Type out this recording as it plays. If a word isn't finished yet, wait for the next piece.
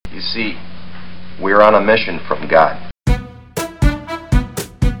See, we're on a mission from God.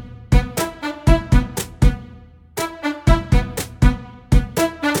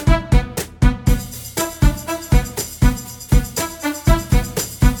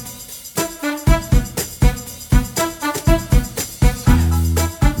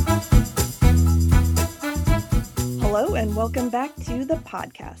 Hello and welcome back to the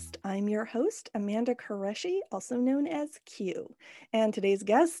podcast. I'm your host, Amanda Qureshi, also known as Q. And today's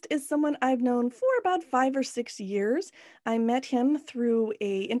guest is someone I've known for about 5 or 6 years. I met him through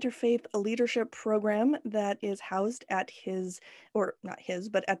a interfaith leadership program that is housed at his, or not his,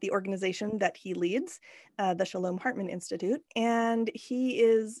 but at the organization that he leads, the Shalom Hartman Institute. And he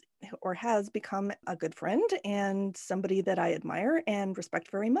is or has become a good friend and somebody that I admire and respect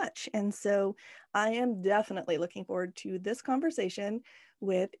very much. And so I am definitely looking forward to this conversation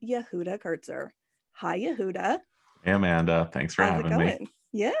with Yehuda Kurtzer. Hi, Yehuda. Hey, Amanda. Thanks for having me.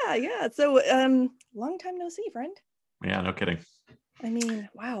 Yeah. So, long time no see, friend. Yeah, no kidding. I mean,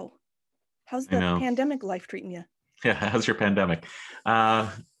 wow. How's the pandemic life treating you? Yeah, how's your pandemic?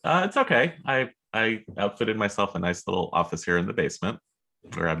 It's okay. I outfitted myself a nice little office here in the basement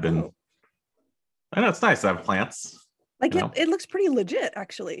where I've been. Oh. I know it's nice. I have plants. Like it looks pretty legit,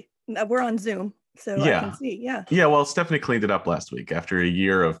 actually. We're on Zoom, so yeah. I can see. Yeah. Well, Stephanie cleaned it up last week after a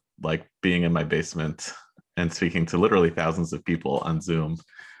year of like being in my basement and speaking to literally thousands of people on Zoom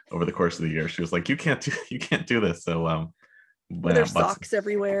over the course of the year. She was like, "You can't do this." So, there's socks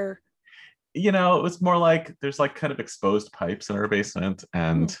everywhere. It was more like there's like kind of exposed pipes in our basement,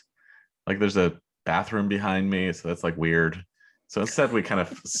 and like there's a bathroom behind me, so that's like weird. So instead, we kind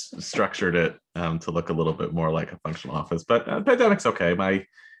of structured it to look a little bit more like a functional office. But pandemic's okay.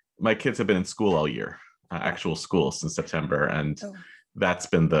 My kids have been in school all year, actual school since September, and that's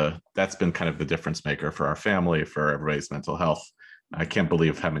been kind of the difference maker for our family, for everybody's mental health. I can't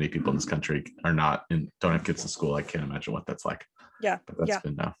believe how many people in this country don't have kids in school. I can't imagine what that's like. Yeah, but that's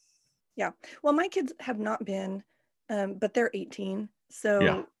been now. Yeah. Well, my kids have not been, but they're 18,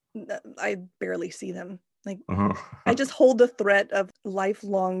 so I barely see them. Like, I just hold the threat of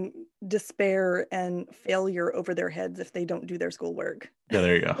lifelong despair and failure over their heads if they don't do their schoolwork. Yeah,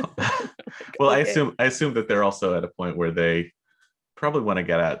 there you go. Well, okay. I assume that they're also at a point where they probably want to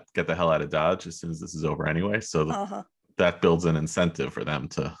get the hell out of Dodge as soon as this is over anyway. So that builds an incentive for them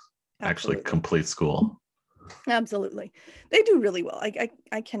to actually complete school. Absolutely. They do really well.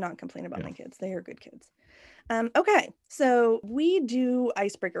 I cannot complain about my kids. They are good kids. Okay, so we do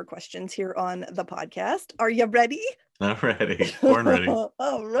icebreaker questions here on the podcast. Are you ready? I'm ready. Born ready.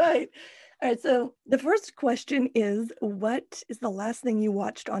 All right. So the first question is, what is the last thing you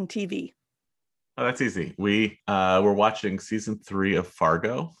watched on TV? Oh, that's easy. We were watching season 3 of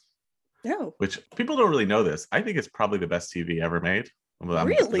Fargo. Oh. Which people don't really know this. I think it's probably the best TV ever made.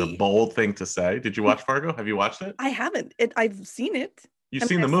 Really? It's a bold thing to say. Did you watch Fargo? Have you watched it? I haven't. I've seen it. You've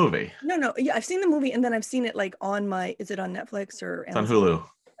seen the movie? No. Yeah, I've seen the movie, and then I've seen it like on is it on Netflix or Amazon? It's on Hulu.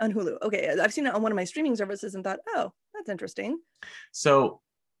 On Hulu. Okay, I've seen it on one of my streaming services and thought, oh, that's interesting. So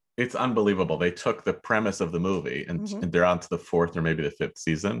it's unbelievable. They took the premise of the movie and they're on to the 4th or maybe the 5th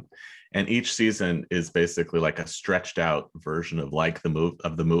season. And each season is basically like a stretched out version of like the movie,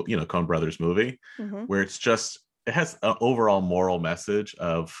 Coen Brothers movie, where it has an overall moral message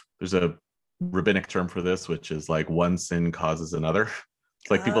of, there's a rabbinic term for this, which is like one sin causes another. It's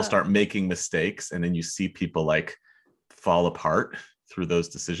like people start making mistakes and then you see people like fall apart through those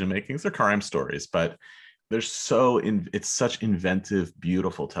decision makings. They're crime stories, but it's such inventive,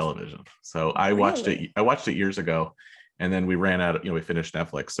 beautiful television. So I watched it years ago, and then we ran out, we finished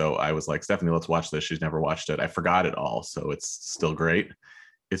Netflix. So I was like, Stephanie, let's watch this. She's never watched it. I forgot it all. So it's still great.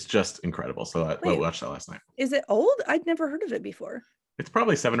 It's just incredible. So I watched that last night. Is it old? I'd never heard of it before. It's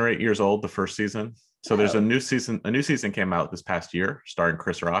probably 7 or 8 years old, the first season. So there's a new season. A new season came out this past year, starring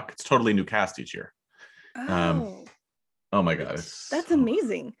Chris Rock. It's totally new cast each year. Oh my God. That's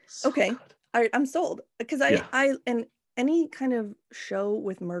amazing. Okay. Good. All right, I'm sold. Because I and any kind of show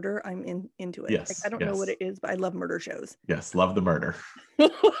with murder, I'm into it. Yes. I don't know what it is, but I love murder shows. Yes, love the murder.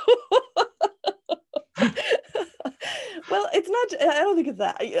 Well, it's not, I don't think it's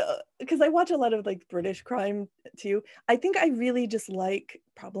that, because I watch a lot of like British crime too. I think I really just like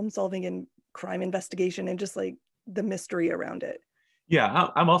problem solving and crime investigation and just like the mystery around it. Yeah,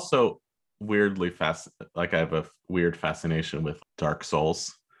 I'm also weirdly I have a weird fascination with Dark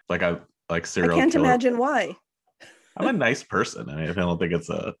Souls. Like I like serial killer. I can't imagine why. I'm a nice person. I mean, I don't think it's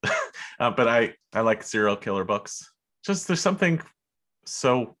but I like serial killer books. Just there's something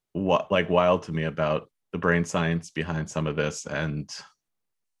so wild to me about the brain science behind some of this and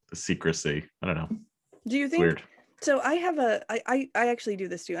the secrecy. I don't know. Do you think So I actually do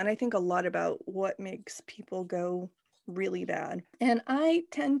this too. And I think a lot about what makes people go really bad. And I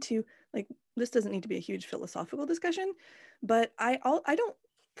tend to, like, this doesn't need to be a huge philosophical discussion, but I don't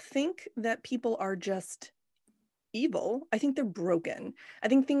think that people are just evil. I think they're broken. I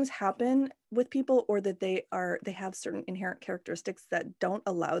think things happen with people, or that they have certain inherent characteristics that don't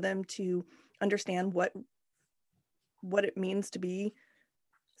allow them to understand what it means to be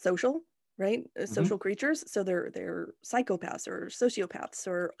social, right? Social creatures. So they're psychopaths or sociopaths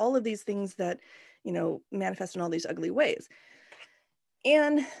or all of these things that, manifest in all these ugly ways.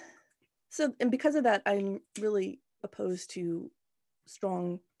 And because of that, I'm really opposed to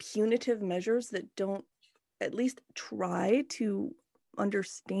strong punitive measures that don't at least try to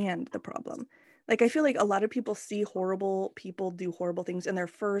understand the problem. Like, I feel like a lot of people see horrible people do horrible things, and their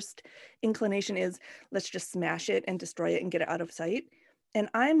first inclination is, let's just smash it and destroy it and get it out of sight. And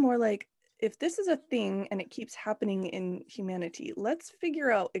I'm more like, if this is a thing and it keeps happening in humanity, let's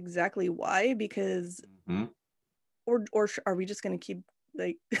figure out exactly why, because or are we just going to keep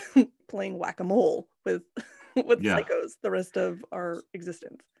like playing whack-a-mole with psychos the rest of our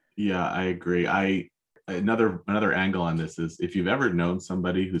existence? Yeah, I agree. Another angle on this is, if you've ever known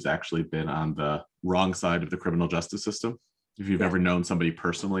somebody who's actually been on the wrong side of the criminal justice system, if you've ever known somebody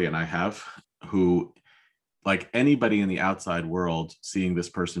personally, and I have, who, like anybody in the outside world, seeing this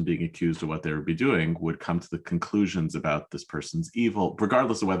person being accused of what they would be doing, would come to the conclusions about this person's evil,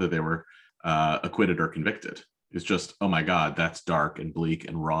 regardless of whether they were acquitted or convicted. It's just, oh my God, that's dark and bleak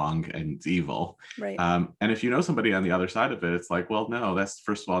and wrong and it's evil. Right. And if you know somebody on the other side of it, it's like, well, no, that's,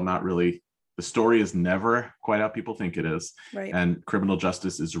 first of all, not really, the story is never quite how people think it is. Right. And criminal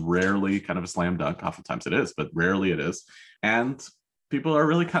justice is rarely kind of a slam dunk. Oftentimes it is, but rarely it is. And people are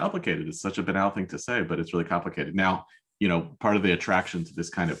really complicated. It's such a banal thing to say, but it's really complicated. Now, part of the attraction to this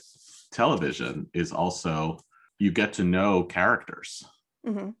kind of television is also, you get to know characters.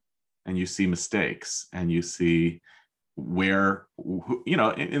 And you see mistakes, and you see where,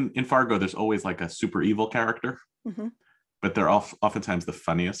 in Fargo, there's always like a super evil character, but they're oftentimes the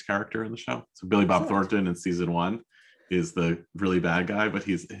funniest character in the show. So Billy Bob Thornton in season 1 is the really bad guy, but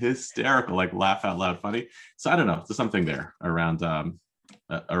he's hysterical, like laugh out loud funny. So I don't know, there's something there around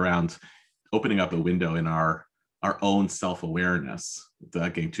opening up a window in our own self-awareness,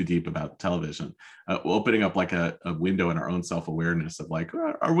 without getting too deep about television, opening up like a window in our own self-awareness of like,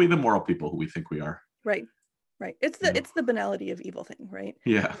 are we the moral people who we think we are? Right. It's the banality of evil thing, right?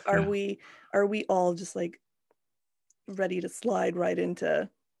 Yeah. Are we all just like ready to slide right into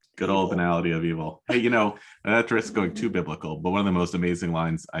good evil? Old banality of evil. Hey, that risk going too biblical, but one of the most amazing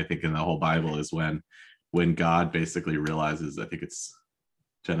lines I think in the whole Bible is when God basically realizes, I think it's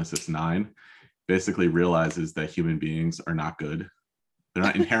Genesis 9, basically realizes that human beings are not good. They're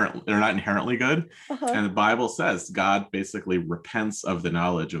not inherently good. And the Bible says God basically repents of the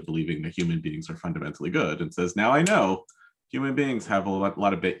knowledge of believing that human beings are fundamentally good, and says, now I know human beings have a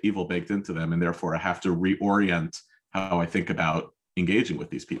lot of evil baked into them, and therefore I have to reorient how I think about engaging with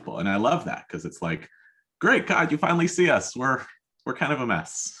these people. And I love that, because it's like, great, God, you finally see us. We're kind of a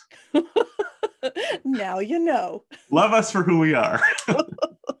mess. Now you know. Love us for who we are.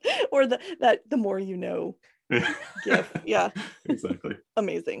 Or the more you know gif. Yeah. Exactly.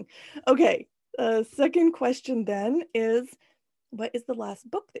 Amazing. Okay. Second question then is, what is the last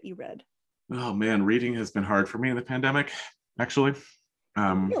book that you read? Oh man, reading has been hard for me in the pandemic, actually.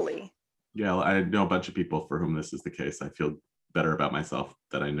 Really? Yeah, I know a bunch of people for whom this is the case. I feel better about myself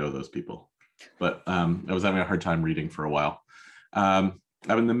that I know those people. But I was having a hard time reading for a while. I'm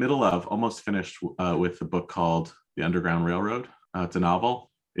in the middle of, almost finished with a book called The Underground Railroad. It's a novel.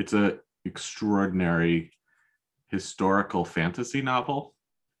 It's an extraordinary historical fantasy novel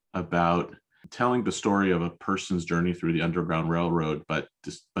about telling the story of a person's journey through the Underground Railroad, but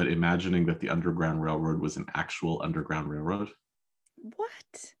imagining that the Underground Railroad was an actual Underground Railroad.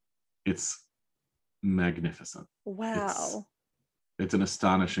 What? It's magnificent. Wow. It's an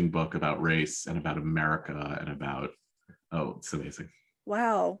astonishing book about race and about America and about, it's amazing.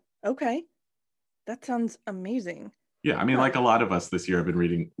 Wow. Okay. That sounds amazing. Yeah, I mean, like a lot of us this year, I've been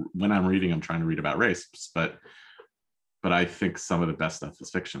reading, when I'm reading, I'm trying to read about race, but I think some of the best stuff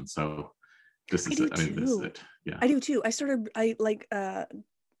is fiction. So this is it. I mean, this is it. Yeah. I do too.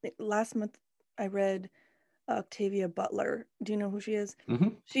 Last month I read Octavia Butler. Do you know who she is?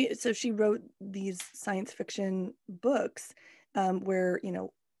 She wrote these science fiction books where,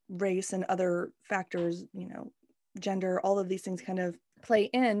 race and other factors, gender, all of these things kind of play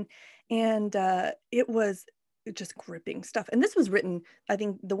in. And it was just gripping stuff. And this was written, I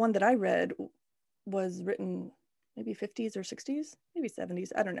think the one that I read was written maybe 50s or 60s, maybe 70s,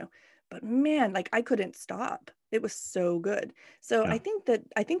 I don't know. But man, like I couldn't stop. It was so good. So Yeah. I think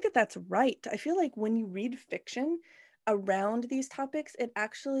that that's right. I feel like when you read fiction around these topics, it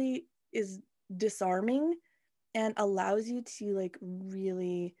actually is disarming and allows you to like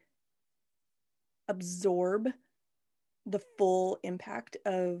really absorb the full impact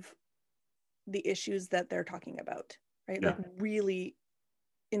of the issues that they're talking about, right? Yeah. Like really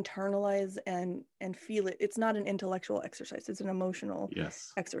internalize and feel it. It's not an intellectual exercise, it's an emotional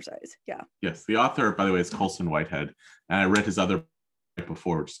Yes. exercise. Yeah. Yes. The author, by the way, is Colson Whitehead. And I read his other book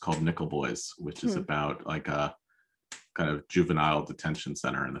before, which is called Nickel Boys, which is about like a kind of juvenile detention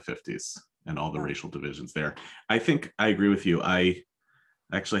center in the 50s and all the racial divisions there. I think I agree with you. I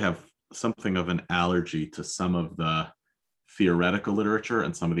actually have something of an allergy to some of the theoretical literature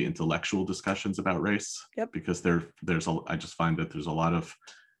and some of the intellectual discussions about race. Yep. Because I just find that there's a lot of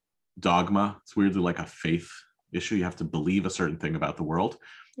dogma. It's weirdly like a faith issue. You have to believe a certain thing about the world.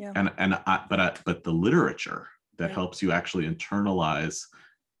 Yeah. But the literature that Right. helps you actually internalize,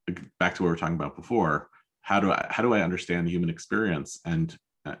 back to what we were talking about before, how do I understand the human experience? And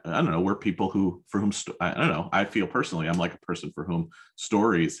I don't know, we're people I don't know, I feel personally I'm like a person for whom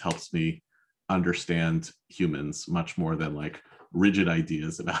stories helps me understand humans much more than like rigid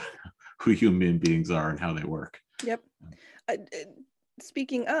ideas about who human beings are and how they work. Yep.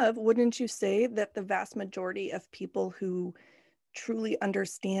 Speaking of, wouldn't you say that the vast majority of people who truly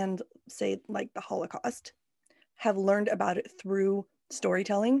understand, say, like the Holocaust, have learned about it through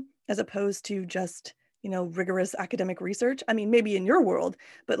storytelling as opposed to just, rigorous academic research? I mean, maybe in your world,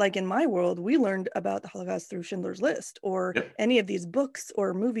 but like in my world, we learned about the Holocaust through Schindler's List or any of these books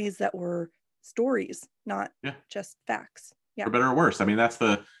or movies that were stories, not just facts. Yeah. For better or worse. I mean, that's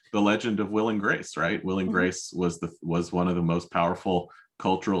the legend of Will and Grace, right? Will and Grace was one of the most powerful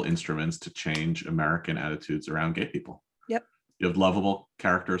cultural instruments to change American attitudes around gay people. Yep. You have lovable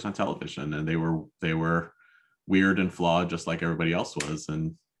characters on television, and they were weird and flawed, just like everybody else was,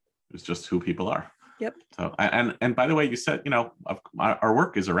 and it was just who people are. Yep. So, and by the way, you said, our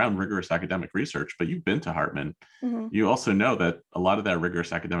work is around rigorous academic research, but you've been to Hartman. You also know that a lot of that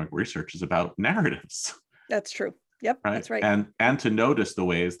rigorous academic research is about narratives. That's true. Yep, right? That's right. And to notice the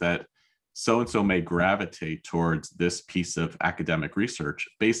ways that so-and-so may gravitate towards this piece of academic research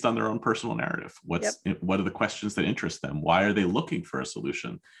based on their own personal narrative. What are the questions that interest them? Why are they looking for a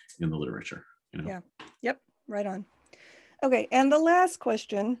solution in the literature? Yeah. Yep. Right on. Okay. And the last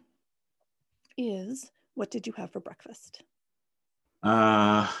question is, what did you have for breakfast?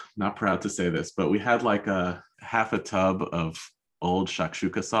 Not proud to say this, but we had like a half a tub of old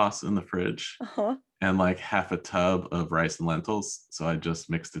shakshuka sauce in the fridge. And like half a tub of rice and lentils. So I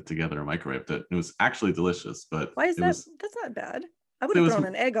just mixed it together and microwaved it. It was actually delicious, but why is that? That's not bad. I would have thrown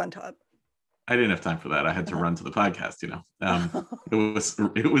an egg on top. I didn't have time for that. I had to run to the podcast, It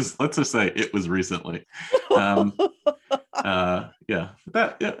was, let's just say it was recently. That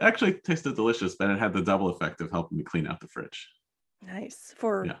actually tasted delicious, but it had the double effect of helping me clean out the fridge. Nice.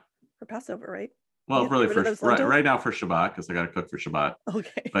 For Passover, right? Well, really right now for Shabbat, because I got to cook for Shabbat.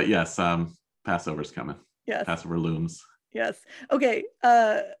 Okay. But yes, Passover's coming. Yes. Passover looms. Yes. Okay.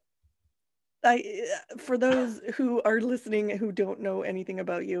 For those who are listening who don't know anything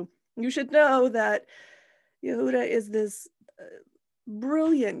about you, you should know that Yehuda is this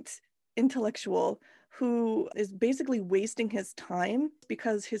brilliant intellectual who is basically wasting his time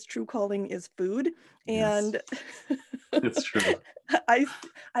because his true calling is food. And it's true. I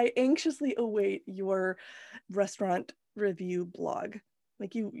anxiously await your restaurant review blog.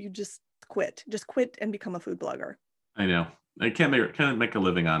 Like you just quit and become a food blogger. I know. I can't make a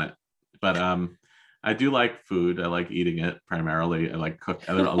living on it, but I do like food. I like eating it primarily. I like cook.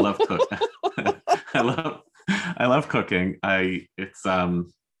 I love cook. I love cooking.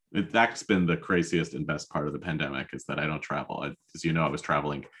 That's been the craziest and best part of the pandemic is that I don't travel. As you know, I was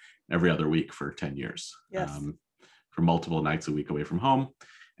traveling every other week for 10 years. Yes. For multiple nights a week away from home.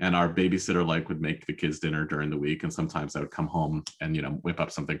 And our babysitter would make the kids dinner during the week. And sometimes I would come home and, whip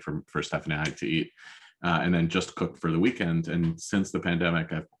up something for Stephanie and I to eat. And then just cook for the weekend. And since the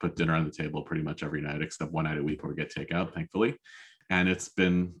pandemic, I've put dinner on the table pretty much every night, except one night a week where we get takeout, thankfully. And it's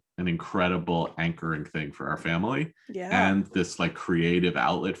been an incredible anchoring thing for our family. Yeah. And this creative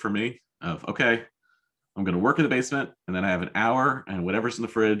outlet for me of, okay, I'm going to work in the basement and then I have an hour and whatever's in the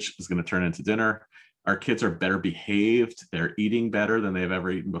fridge is going to turn into dinner. Our kids are better behaved. They're eating better than they've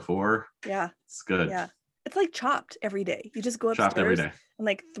ever eaten before. Yeah. It's good. Yeah. It's like Chopped every day. You just go upstairs every day.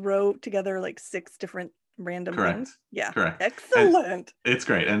 And throw together 6 different random things. Yeah. Correct. Excellent. And it's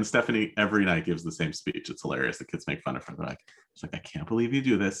great. And Stephanie every night gives the same speech. It's hilarious. The kids make fun of her. She's like, I can't believe you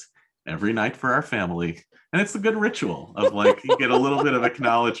do this every night for our family, and it's a good ritual of like you get a little bit of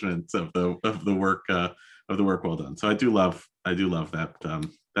acknowledgement of the work well done. So I do love that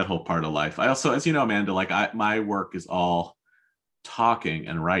that whole part of life. I also, as you know, Amanda, like my work is all talking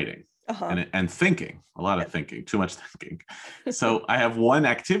and writing. And thinking, a lot of thinking, too much thinking. So I have one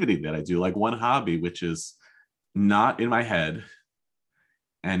activity that I do, like one hobby, which is not in my head,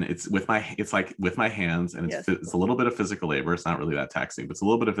 and it's like with my hands, and it's a little bit of physical labor. It's not really that taxing, but it's a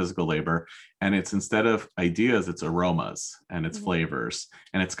little bit of physical labor. And it's, instead of ideas, it's aromas and it's flavors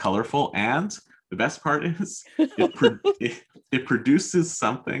and it's colorful. And the best part is it produces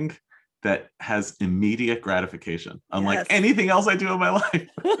something that has immediate gratification, unlike anything else I do in my life.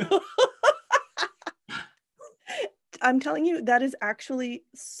 I'm telling you, that is actually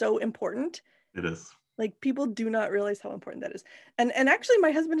so important. It is. Like, people do not realize how important that is. And actually,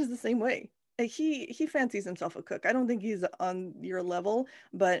 my husband is the same way. He fancies himself a cook. I don't think he's on your level,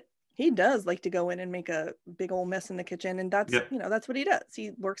 but he does like to go in and make a big old mess in the kitchen. And that's, that's what he does.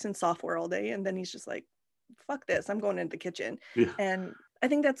 He works in software all day, and then he's just like, fuck this, I'm going into the kitchen. And I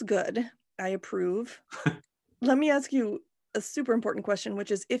think that's good. I approve. Let me ask you a super important question,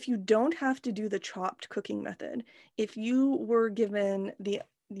 which is, if you don't have to do the chopped cooking method, if you were given the,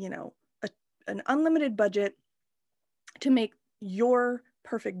 an unlimited budget to make your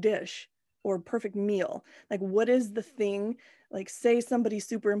perfect dish or perfect meal, like, what is the thing, like, say somebody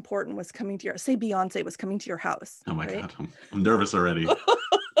super important was coming to say Beyonce was coming to your house. Oh my God, I'm nervous already.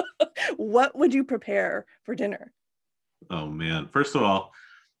 What would you prepare for dinner? Oh man, first of all,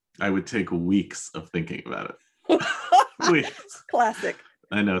 I would take weeks of thinking about it. Weeks. Classic.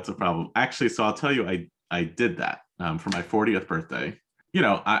 I know it's a problem. Actually, so I'll tell you, I did that for my 40th birthday.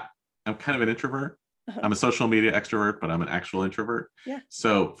 I'm kind of an introvert. I'm a social media extrovert, but I'm an actual introvert. Yeah.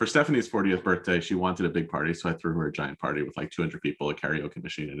 So for Stephanie's 40th birthday, she wanted a big party. So I threw her a giant party with like 200 people, a karaoke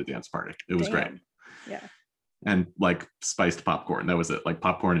machine, and a dance party. It was great. Yeah. And like spiced popcorn. That was it, like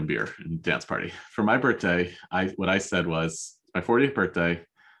popcorn and beer and dance party. For my birthday, what I said was, my 40th birthday,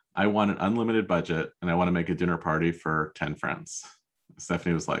 I want an unlimited budget and I want to make a dinner party for 10 friends.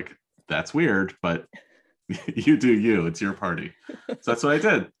 Stephanie was like, that's weird, but you do you, it's your party. So that's what I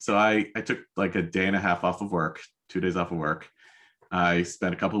did. So I took like a day and a half off of work, 2 days off of work. I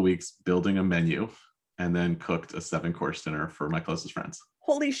spent a couple of weeks building a menu and then cooked a 7-course dinner for my closest friends.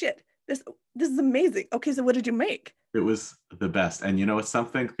 Holy shit. This is amazing. Okay, so what did you make? It was the best. And it's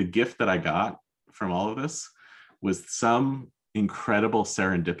something, the gift that I got from all of this was some incredible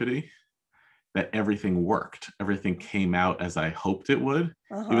serendipity that everything worked. Everything came out as I hoped it would,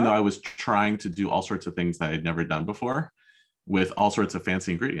 even though I was trying to do all sorts of things that I had never done before with all sorts of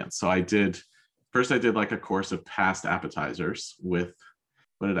fancy ingredients. So I did like a course of past appetizers with,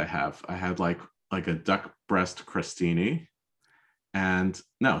 what did I have? I had like a duck breast crostini. And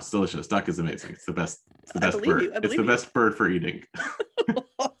no, it's delicious. Duck is amazing. It's the best. It's the best bird. It's the best bird for eating.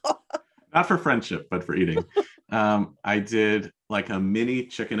 Not for friendship, but for eating. I did like a mini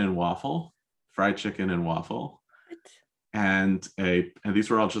chicken and waffle, fried chicken and waffle. And these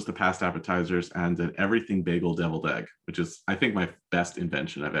were all just the past appetizers, and an everything bagel deviled egg, which is, I think, my best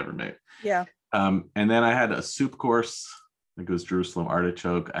invention I've ever made. Yeah. And then I had a soup course. I think it was Jerusalem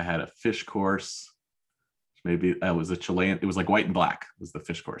artichoke. I had a fish course. Maybe it was a Chilean. It was like white and black was the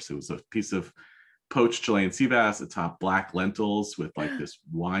fish course. It was a piece of poached Chilean sea bass atop black lentils with like this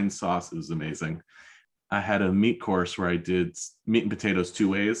wine sauce. It was amazing. I had a meat course where I did meat and potatoes 2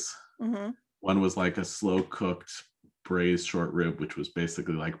 ways. One was like a slow cooked braised short rib, which was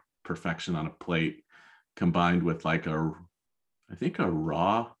basically like perfection on a plate, combined with like I think a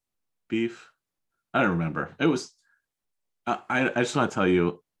raw beef. I don't remember. It was, I just want to tell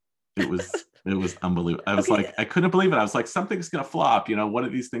you, it was unbelievable. I was like, I couldn't believe it. I was like, something's going to flop. One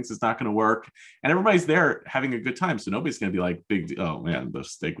of these things is not going to work. And everybody's there having a good time. So nobody's going to be like, oh man, the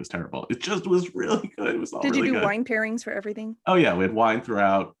steak was terrible. It just was really good. It was all really good. Did you do wine pairings for everything? Oh yeah. We had wine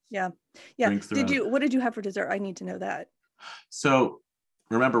throughout. Yeah. Drinks throughout. What did you have for dessert? I need to know that. So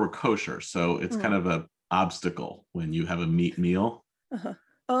remember, we're kosher. So it's kind of an obstacle when you have a meat meal.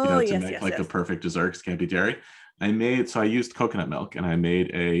 Oh, to make a perfect dessert, because it can't be dairy. I used coconut milk, and I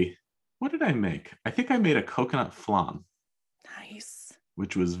made what did I make? I think I made a coconut flan. Nice.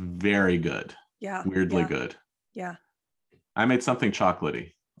 Which was very good. Yeah. Weirdly good. Yeah. I made something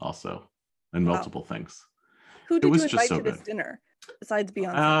chocolatey also, and multiple things. Who did you invite to this dinner besides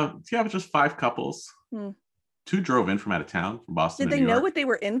Beyonce? Yeah, just 5 couples. 2 drove in from out of town, from Boston. Did they know what they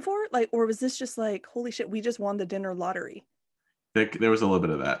were in for? Like, or was this just like, holy shit, we just won the dinner lottery? There was a little bit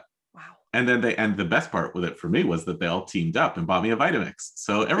of that. Wow. And then the best part with it for me was that they all teamed up and bought me a Vitamix.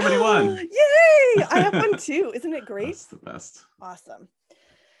 So everybody won. Yay! I have one too. Isn't it great? That's the best. Awesome.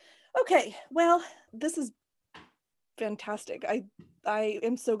 Okay, well, this is fantastic. I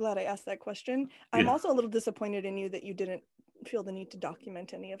am so glad I asked that question. I'm Yeah. also a little disappointed in you that you didn't feel the need to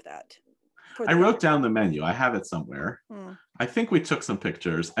document any of that for I the wrote interview. down the menu. I have it somewhere. I think we took some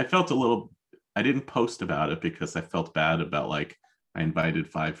pictures. I didn't post about it because I felt bad about like I invited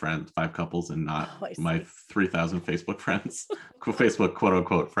 5 couples and not my 3,000 Facebook friends, Facebook quote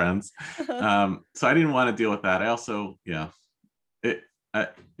unquote friends. So I didn't want to deal with that. I also, it, I,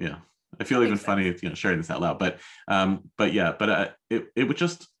 yeah, I feel even funny, sharing this out loud. But it would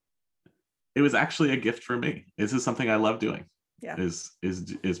just, it was actually a gift for me. This is something I love doing. Yeah.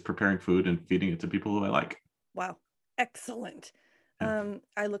 Is preparing food and feeding it to people who I like. Wow. Excellent. Yeah.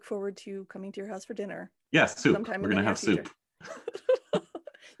 I look forward to coming to your house for dinner. Yes, soup. Sometime We're in the going to near have future. soup.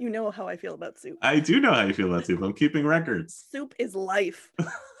 You know how I feel about soup. I do know how you feel about soup. I'm keeping records. Soup is life.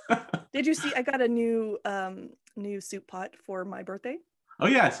 Did you see I got a new soup pot for my birthday? Oh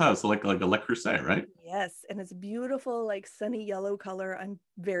yeah, I saw it. So like a Le Creuset, right? Yes, and it's beautiful, like sunny yellow color. I'm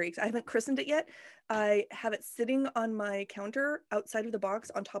very excited. I haven't christened it yet. I have it sitting on my counter outside of the box,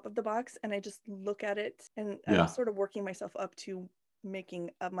 on top of the box, and I just look at it, and I'm sort of working myself up to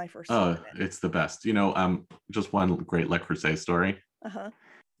making my first soup in it. It's the best. Just one great Le Creuset story. Uh-huh.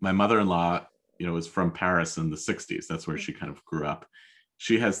 My mother-in-law, was from Paris in the 60s. That's where she kind of grew up.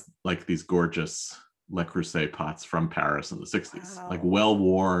 She has like these gorgeous Le Creuset pots from Paris in the 60s, like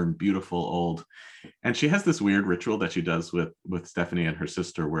well-worn, beautiful, old. And she has this weird ritual that she does with Stephanie and her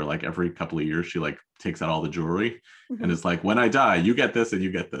sister, where like every couple of years she like takes out all the jewelry and is like, when I die, you get this and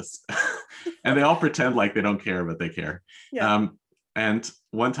you get this. And they all pretend like they don't care, but they care. Yeah. And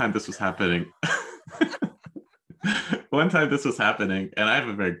one time this was happening. And I have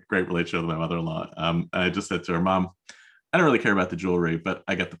a very great relationship with my mother-in-law. And I just said to her, Mom, I don't really care about the jewelry, but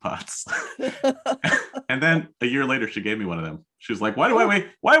I get the pots. And then a year later, she gave me one of them. She was like, why do I wait?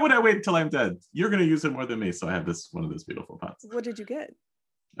 Why would I wait until I'm dead? You're going to use it more than me. So I have one of those beautiful pots. What did you get?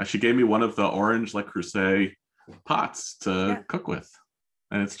 She gave me one of the orange Le Creuset pots to cook with.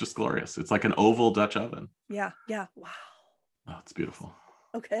 And it's just glorious. It's like an oval Dutch oven. Yeah. Yeah. Wow. Oh, it's beautiful.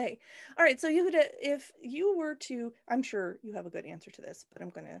 Okay. All right. So Yehuda, if you were to, I'm sure you have a good answer to this, but I'm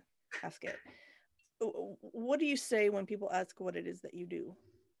going to ask it. What do you say when people ask what it is that you do?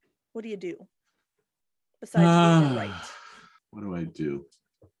 What do you do besides read and write? What do I do?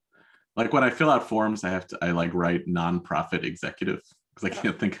 Like when I fill out forms, I like write nonprofit executive because I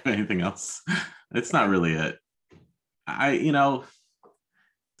can't think of anything else. It's not really it. I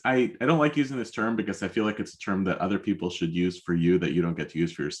don't like using this term because I feel like it's a term that other people should use for you that you don't get to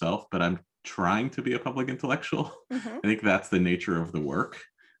use for yourself, but I'm trying to be a public intellectual. I think that's the nature of the work.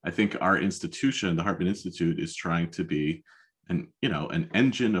 I think our institution, the Hartman Institute, is trying to be an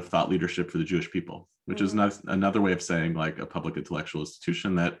engine of thought leadership for the Jewish people, which is not another way of saying like a public intellectual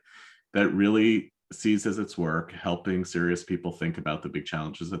institution that really sees as its work helping serious people think about the big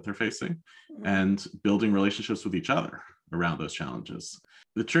challenges that they're facing and building relationships with each other around those challenges.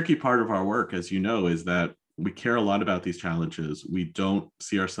 The tricky part of our work, as you know, is that we care a lot about these challenges. We don't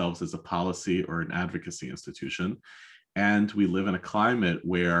see ourselves as a policy or an advocacy institution. And we live in a climate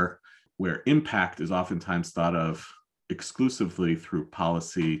where impact is oftentimes thought of exclusively through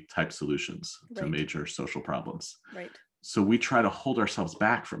policy type solutions to major social problems. Right. So we try to hold ourselves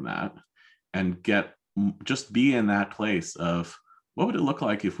back from that and just be in that place of what would it look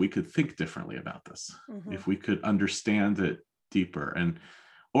like if we could think differently about this, if we could understand it deeper.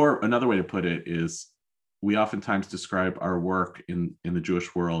 Or another way to put it is we oftentimes describe our work in the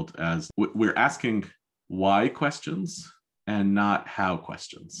Jewish world as we're asking why questions and not how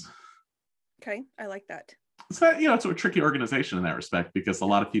questions. Okay, I like that. So it's a tricky organization in that respect because a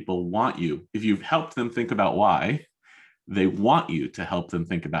lot of people want you, if you've helped them think about why, they want you to help them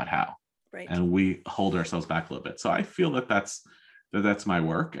think about how. Right. And we hold ourselves back a little bit. So I feel that that's my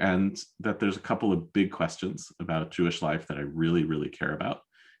work, and that there's a couple of big questions about Jewish life that I really, really care about,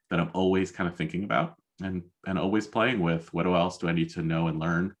 that I'm always kind of thinking about and always playing with. What else do I need to know and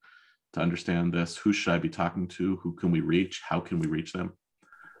learn to understand this? Who should I be talking to? Who can we reach? How can we reach them?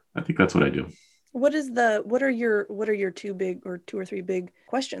 I think that's what I do. What are your two or three big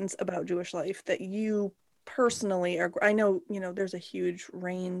questions about Jewish life that you personally are? I know, there's a huge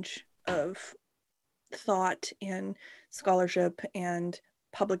range of thought and scholarship and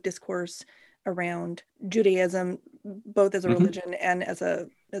public discourse around Judaism, both as a religion and as a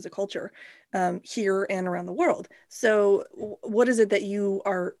culture, here and around the world. So what is it that you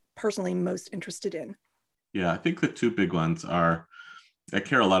are personally most interested in? Yeah, I think the two big ones are, I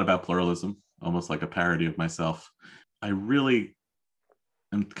care a lot about pluralism, almost like a parody of myself. I really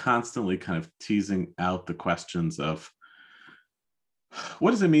am constantly kind of teasing out the questions of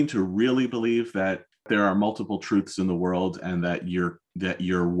What does it mean to really believe that there are multiple truths in the world and that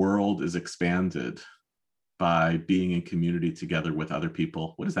your world is expanded by being in community together with other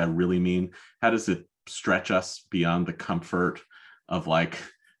people? What does that really mean? How does it stretch us beyond the comfort of like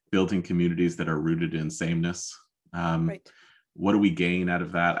building communities that are rooted in sameness? Right. What do we gain out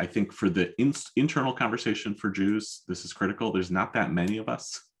of that? I think for the internal conversation for Jews, this is critical. There's not that many of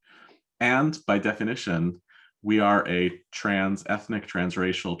us. And by definition, we are a trans-ethnic,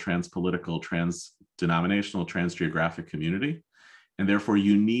 trans-racial, trans-political, trans-denominational, trans-geographic community. And therefore,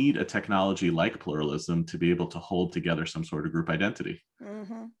 you need a technology like pluralism to be able to hold together some sort of group identity.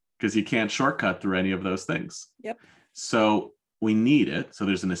 Because you can't shortcut through any of those things. Yep. So we need it. So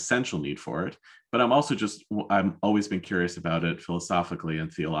there's an essential need for it. But I've always been curious about it philosophically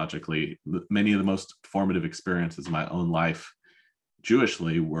and theologically. Many of the most formative experiences of my own life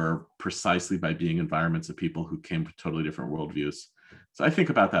Jewishly were precisely by being environments of people who came with totally different worldviews. So I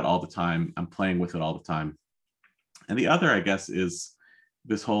think about that all the time. I'm playing with it all the time. And the other, I guess, is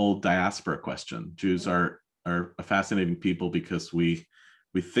this whole diaspora question. Jews are a fascinating people because we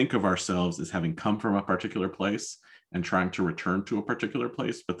think of ourselves as having come from a particular place and trying to return to a particular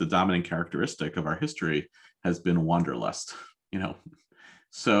place. But the dominant characteristic of our history has been wanderlust,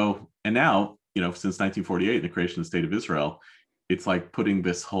 So, and now, since 1948, the creation of the State of Israel, it's like putting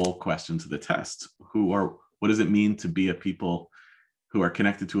this whole question to the test. What does it mean to be a people who are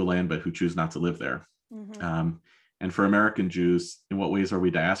connected to a land, but who choose not to live there? And for American Jews, in what ways are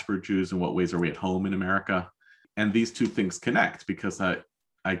we diaspora Jews? In what ways are we at home in America? And these two things connect because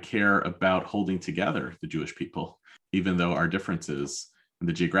I care about holding together the Jewish people, even though our differences in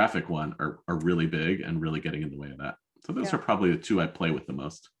the geographic one are really big and really getting in the way of that. So those are probably the two I play with the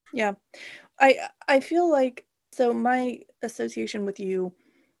most. Yeah. I feel like, so my association with you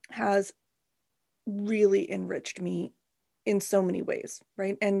has really enriched me in so many ways,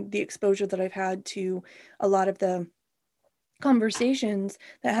 right? And the exposure that I've had to a lot of the conversations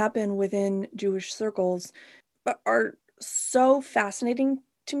that happen within Jewish circles are so fascinating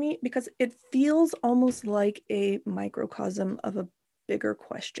to me because it feels almost like a microcosm of a bigger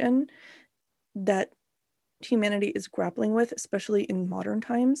question that humanity is grappling with, especially in modern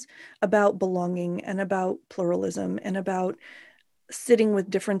times, about belonging and about pluralism and about sitting with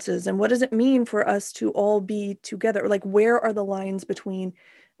differences. And what does it mean for us to all be together? Like, where are the lines between,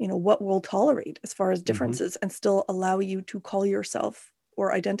 what we'll tolerate as far as differences and still allow you to call yourself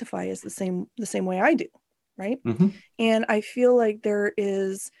or identify as the same way I do, right? And I feel like there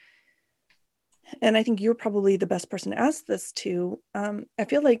is, and I think you're probably the best person to ask this to, I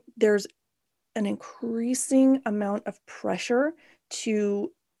feel like there's an increasing amount of pressure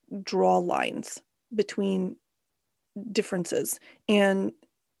to draw lines between differences and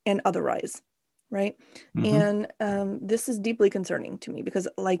otherize, right? And this is deeply concerning to me because,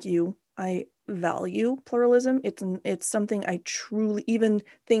 like you, I value pluralism. It's something I truly, even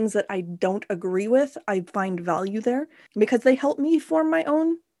things that I don't agree with, I find value there because they help me form my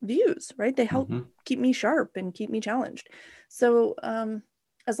own views, right? They help keep me sharp and keep me challenged. So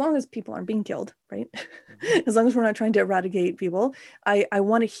as long as people aren't being killed, right? As long as we're not trying to eradicate people, I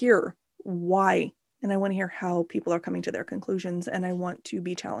want to hear why, and I want to hear how people are coming to their conclusions, and I want to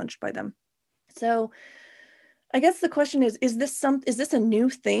be challenged by them. So I guess the question is this a new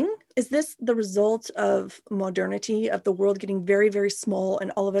thing? Is this the result of modernity, of the world getting very, very small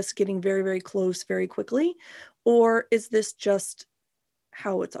and all of us getting very, very close very quickly? Or is this just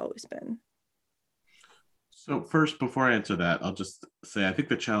how it's always been? So first, before I answer that, I'll just say I think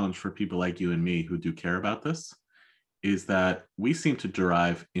the challenge for people like you and me who do care about this is that we seem to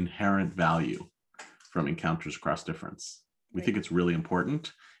derive inherent value from encounters across difference. We think it's really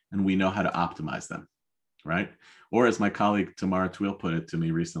important and we know how to optimize them, right? Or as my colleague Tamara Tweel put it to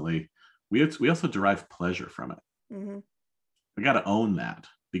me recently, we also derive pleasure from it. We got to own that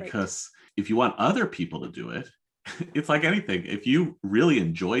because if you want other people to do it, it's like anything. If you really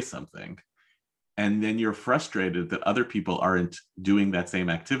enjoy something, and then you're frustrated that other people aren't doing that same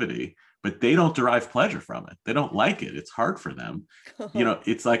activity, but they don't derive pleasure from it. They don't like it. It's hard for them.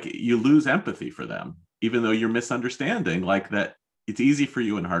 It's like you lose empathy for them, even though you're misunderstanding like that. It's easy for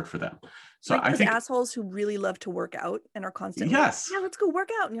you and hard for them. So like I think assholes who really love to work out and are constantly, yes, yeah, let's go work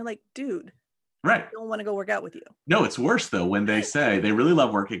out. And you're like, dude, right. I don't want to go work out with you. No, it's worse though, when they say they really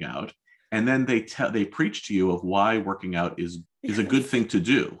love working out. And then they preach to you of why working out is a good thing to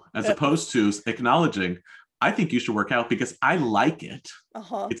do, as opposed to acknowledging, I think you should work out because I like it.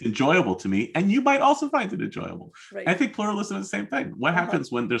 It's enjoyable to me. And you might also find it enjoyable. I think pluralism is the same thing. What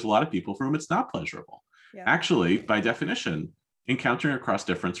happens when there's a lot of people for whom it's not pleasurable? Actually, by definition, encountering a cross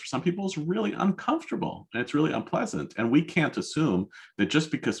difference for some people is really uncomfortable and it's really unpleasant. And we can't assume that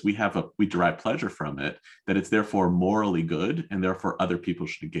just because we derive pleasure from it, that it's therefore morally good and therefore other people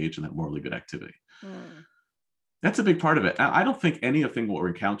should engage in that morally good activity. That's a big part of it. I don't think anything what we're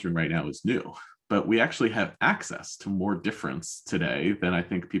encountering right now is new, but we actually have access to more difference today than I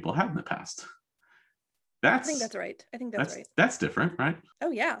think people had in the past. I think that's right. Right. That's different, right?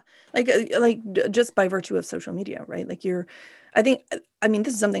 Oh yeah. Just by virtue of social media, right? I mean,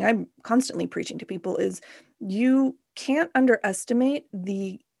 this is something I'm constantly preaching to people is you can't underestimate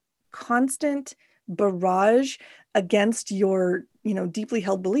the constant barrage against your, deeply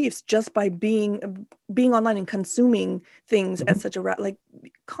held beliefs just by being online and consuming things at such a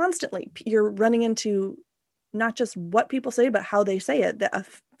constantly. You're running into not just what people say, but how they say it that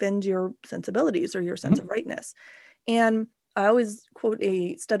offend your sensibilities or your sense of rightness. And I always quote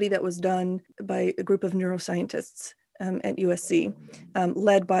a study that was done by a group of neuroscientists at USC,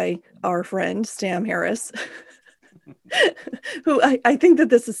 led by our friend, Sam Harris, who I think that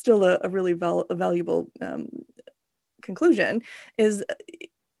this is still a really valuable conclusion, is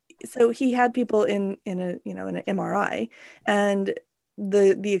so he had people in an MRI, and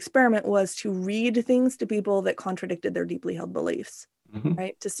the experiment was to read things to people that contradicted their deeply held beliefs,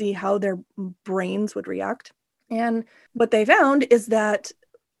 right? To see how their brains would react. And what they found is that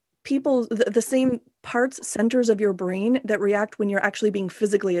people, the same parts, centers of your brain that react when you're actually being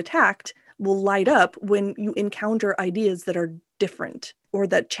physically attacked will light up when you encounter ideas that are different or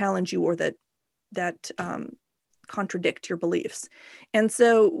that challenge you or that contradict your beliefs. And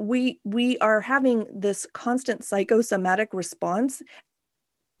so we are having this constant psychosomatic response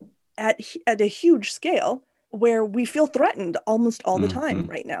at a huge scale where we feel threatened almost all the time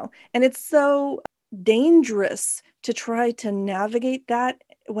right now. And it's so dangerous to try to navigate that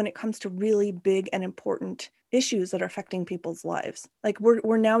when it comes to really big and important issues that are affecting people's lives. Like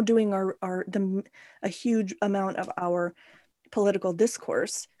we're now doing a huge amount of our political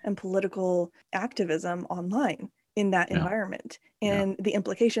discourse and political activism online in that environment. And the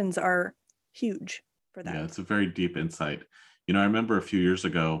implications are huge for that. Yeah, it's a very deep insight. I remember a few years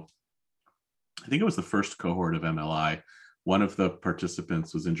ago, I think it was the first cohort of MLI. One of the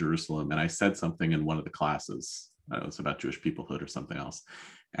participants was in Jerusalem, and I said something in one of the classes. It was about Jewish peoplehood or something else.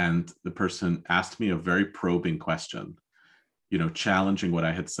 And the person asked me a very probing question, challenging what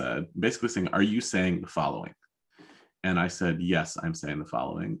I had said, basically saying, "Are you saying the following?" And I said, "Yes, I'm saying the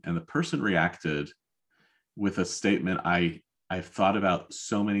following." And the person reacted with a statement I've thought about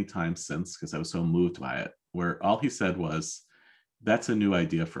so many times since, because I was so moved by it, where all he said was, "That's a new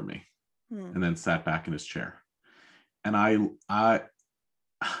idea for me," and then sat back in his chair. And I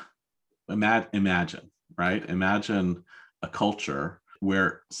imagine, right? Imagine a culture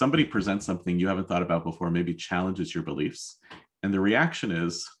where somebody presents something you haven't thought about before, maybe challenges your beliefs. And the reaction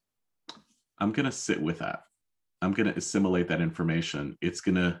is, I'm going to sit with that. I'm going to assimilate that information.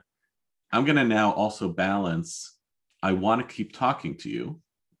 I'm going to now also balance, I want to keep talking to you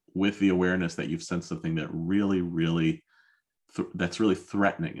with the awareness that you've said something that really, really, that's really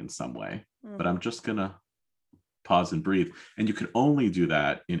threatening in some way. But I'm just going to pause and breathe. And you can only do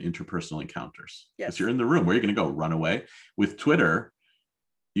that in interpersonal encounters. Because you're in the room. Where are you going to go? Run away? With Twitter,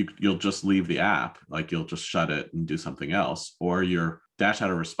 you'll just leave the app. Like you'll just shut it and do something else. Or you're dash out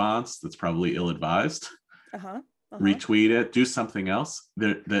a response that's probably ill-advised. Retweet it, do something else.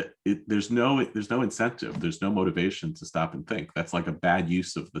 There's no incentive. There's no motivation to stop and think. That's like a bad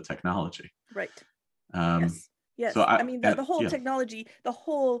use of the technology. Right. Yes. So I mean, the whole technology, the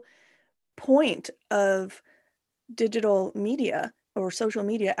whole point of digital media or social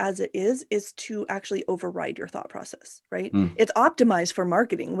media as it is to actually override your thought process, right? It's optimized for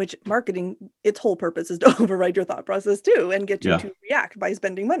marketing, which its whole purpose is to override your thought process too and get you to react by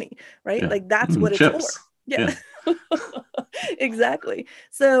spending money, right? Like that's what it's for. Yeah. Exactly.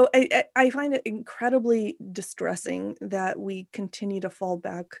 So I find it incredibly distressing that we continue to fall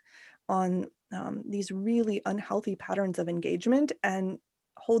back on these really unhealthy patterns of engagement and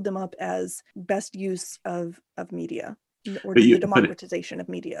hold them up as best use of media or the democratization of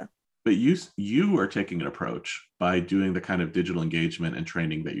media. But you are taking an approach by doing the kind of digital engagement and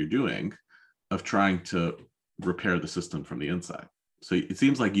training that you're doing of trying to repair the system from the inside. So it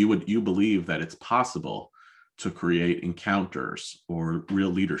seems like you believe that it's possible to create encounters or real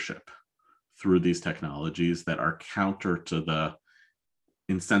leadership through these technologies that are counter to the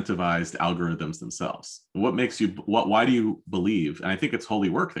incentivized algorithms themselves. Why do you believe, and I think it's holy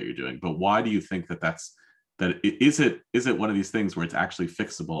work that you're doing, but why do you think is it one of these things where it's actually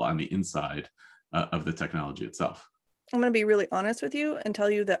fixable on the inside of the technology itself? I'm going to be really honest with you and tell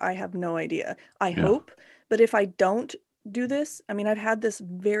you that I have no idea. I hope, but if I don't do this, I mean, I've had this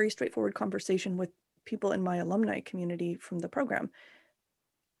very straightforward conversation with people in my alumni community from the program.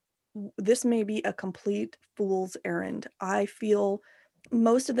 This may be a complete fool's errand. I feel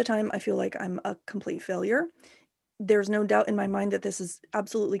most of the time, I feel like I'm a complete failure. There's no doubt in my mind that this is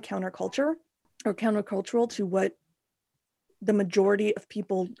absolutely counterculture or countercultural to what the majority of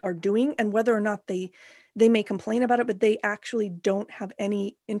people are doing, and whether or not they may complain about it, but they actually don't have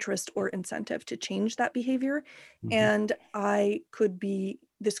any interest or incentive to change that behavior. And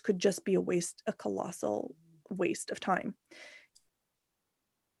this could just be a colossal waste of time.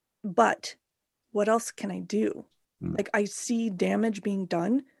 But what else can I do? Like, I see damage being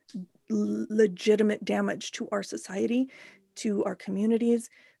done, legitimate damage to our society, to our communities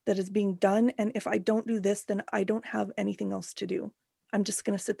that is being done. And if I don't do this, then I don't have anything else to do. I'm just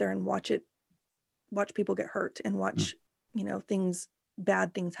going to sit there and watch people get hurt and watch,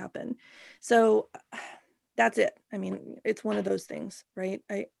 bad things happen. So that's it. I mean, it's one of those things, right?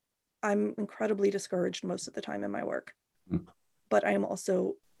 I'm incredibly discouraged most of the time in my work, but I am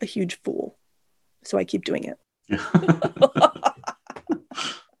also a huge fool. So I keep doing it.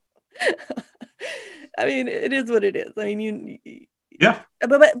 I mean, it is what it is. I mean, yeah.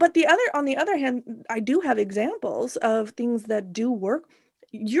 But on the other hand, I do have examples of things that do work.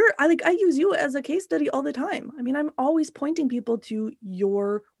 I use you as a case study all the time. I mean, I'm always pointing people to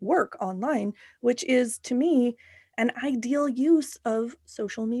your work online, which is, to me, an ideal use of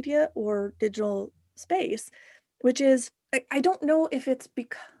social media or digital space, which is, I don't know if it's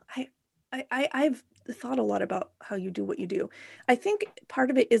because I've thought a lot about how you do what you do. I think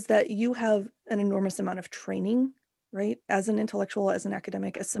part of it is that you have an enormous amount of training, right? As an intellectual, as an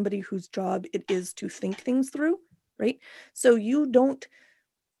academic, as somebody whose job it is to think things through, right? So you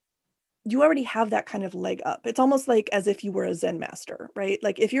already have that kind of leg up. It's almost like as if you were a Zen master, right?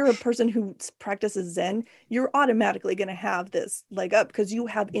 Like if you're a person who practices Zen, you're automatically going to have this leg up because you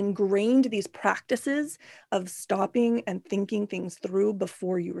have ingrained these practices of stopping and thinking things through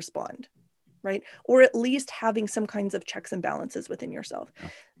before you respond, right? Or at least having some kinds of checks and balances within yourself. Yeah.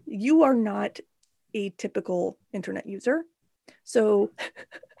 You are not a typical internet user. So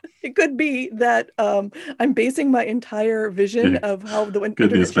it could be that I'm basing my entire vision of how the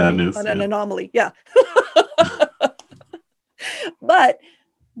internet should be on an anomaly. Yeah. But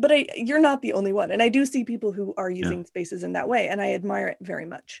you're not the only one. And I do see people who are using spaces in that way. And I admire it very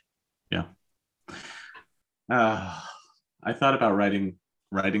much. Yeah. I thought about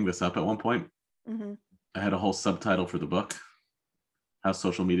writing this up at one point. Mm-hmm. I had a whole subtitle for the book, How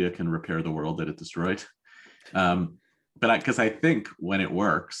Social Media Can Repair the World That It Destroyed. But because I think when it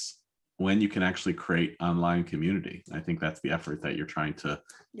works, when you can actually create online community, I think that's the effort that you're trying to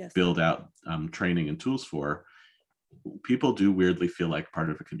build out training and tools for. People do weirdly feel like part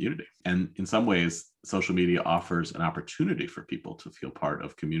of a community. And in some ways, social media offers an opportunity for people to feel part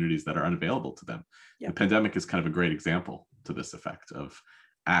of communities that are unavailable to them. The pandemic is kind of a great example to this effect of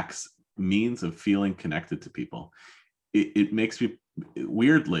means of feeling connected to people. It makes me,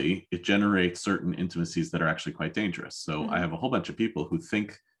 weirdly, it generates certain intimacies that are actually quite dangerous. So I have a whole bunch of people who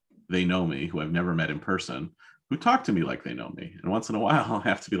think they know me, who I've never met in person, who talk to me like they know me. And once in a while, I'll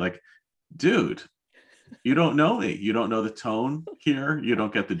have to be like, dude, you don't know me. You don't know the tone here. You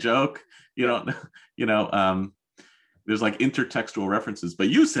don't get the joke. You don't, there's like intertextual references, but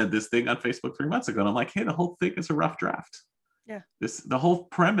you said this thing on Facebook 3 months ago. And I'm like, hey, the whole thing is a rough draft. Yeah. The whole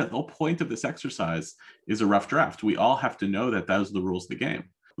premise, the whole point of this exercise is a rough draft. We all have to know that those are the rules of the game.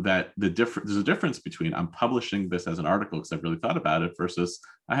 That there's a difference between I'm publishing this as an article because I've really thought about it versus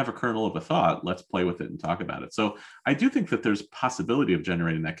I have a kernel of a thought, let's play with it and talk about it. So I do think that there's possibility of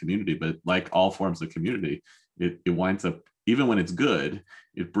generating that community, but like all forms of community, it winds up, even when it's good,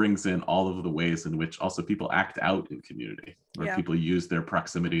 it brings in all of the ways in which also people act out in community, where people use their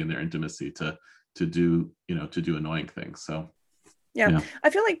proximity and their intimacy to do annoying things. So yeah. I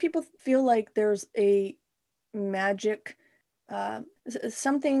feel like people feel like there's a magic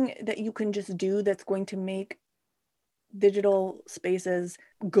something that you can just do that's going to make digital spaces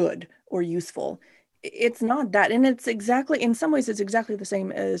good or useful. It's not that. And it's exactly, in some ways, it's exactly the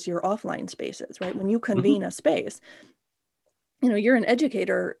same as your offline spaces, right? When you convene a space, you're an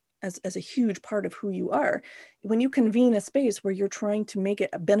educator as a huge part of who you are. When you convene a space where you're trying to make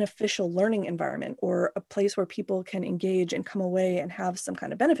it a beneficial learning environment or a place where people can engage and come away and have some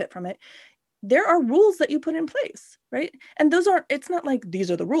kind of benefit from it, there are rules that you put in place, right? And it's not like these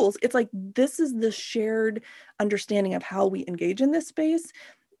are the rules. It's like, this is the shared understanding of how we engage in this space.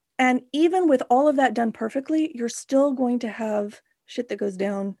 And even with all of that done perfectly, you're still going to have shit that goes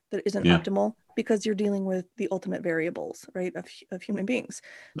down that isn't optimal, because you're dealing with the ultimate variables, right, of human beings.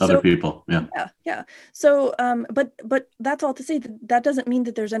 Other So people. Yeah. yeah. So but that's all to say that doesn't mean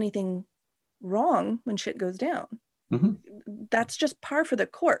that there's anything wrong when shit goes down. Mm-hmm. That's just par for the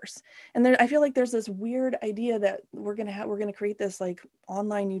course. And I feel like there's this weird idea that we're gonna create this like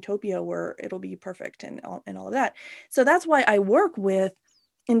online utopia where it'll be perfect and all of that. So that's why I work with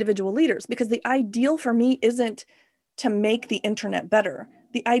individual leaders, because the ideal for me isn't to make the internet better.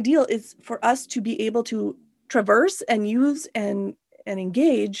 The ideal is for us to be able to traverse and use and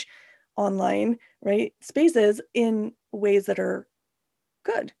engage online, right, spaces in ways that are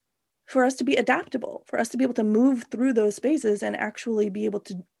good, for us to be adaptable, for us to be able to move through those spaces and actually be able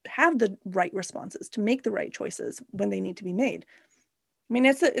to have the right responses, to make the right choices when they need to be made. I mean,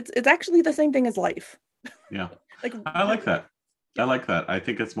 it's actually the same thing as life. Yeah. Like, I like that. Yeah. I like that. I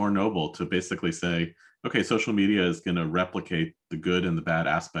think it's more noble to basically say, okay, social media is going to replicate the good and the bad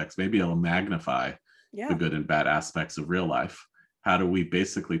aspects. Maybe it'll magnify the good and bad aspects of real life. How do we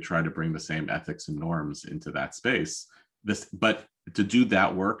basically try to bring the same ethics and norms into that space? But to do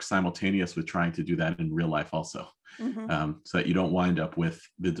that work simultaneous with trying to do that in real life also. So that you don't wind up with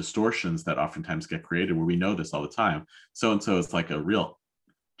the distortions that oftentimes get created, where we know this all the time. So-and-so is like a real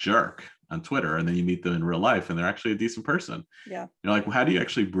jerk on Twitter, and then you meet them in real life and they're actually a decent person. Yeah. You're like, well, how do you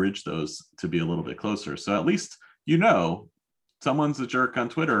actually bridge those to be a little bit closer? So at least, someone's a jerk on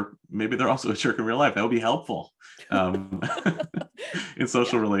Twitter, maybe they're also a jerk in real life. That would be helpful in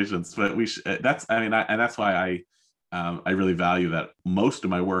social relations. But that's why I really value that most of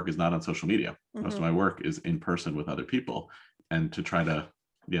my work is not on social media. Most of my work is in person with other people, and to try to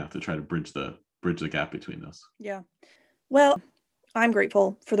bridge the gap between those. Yeah. Well, I'm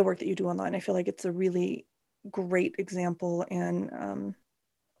grateful for the work that you do online. I feel like it's a really great example, and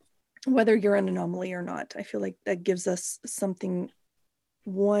whether you're an anomaly or not, I feel like that gives us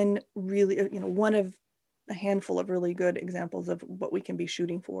one of a handful of really good examples of what we can be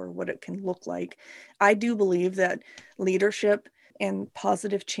shooting for, what it can look like. I do believe that leadership and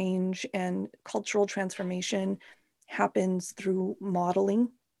positive change and cultural transformation happens through modeling,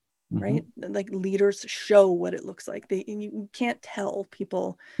 right? Like leaders show what it looks like. You can't tell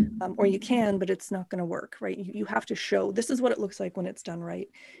people, or you can, but it's not going to work, right? You have to show this is what it looks like when it's done right.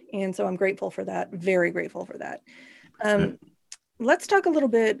 And so I'm grateful for that. Very grateful for that. Let's talk a little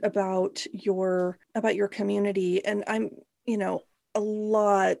bit about your community. And a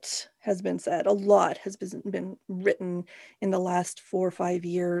lot has been said, a lot has been written in the last 4 or 5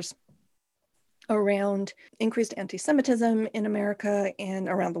 years around increased anti-Semitism in America and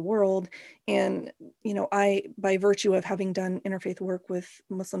around the world. And, I, by virtue of having done interfaith work with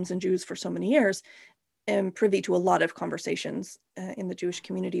Muslims and Jews for so many years, am privy to a lot of conversations in the Jewish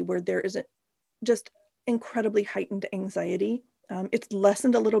community where there is just incredibly heightened anxiety. It's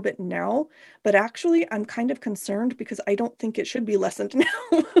lessened a little bit now, but actually I'm kind of concerned because I don't think it should be lessened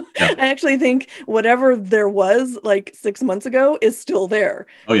now. Yeah. I actually think whatever there was like 6 months ago is still there.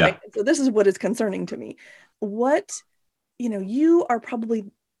 Oh yeah. Right? So this is what is concerning to me. You are probably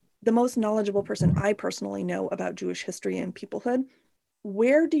the most knowledgeable person I personally know about Jewish history and peoplehood.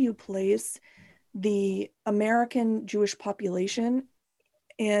 Where do you place the American Jewish population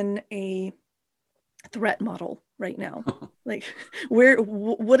in a threat model right now? Like,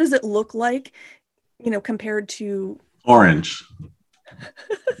 what does it look like, compared to orange?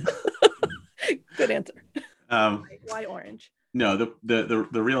 Good answer. Why orange? No, the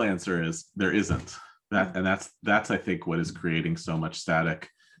real answer is there isn't that, and that's I think what is creating so much static,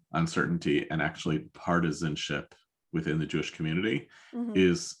 uncertainty, and actually partisanship within the Jewish community.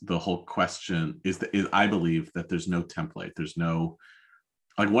 Is the whole question is I believe that there's no template. There's no,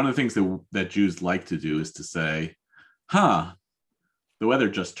 like, one of the things that Jews like to do is to say, the weather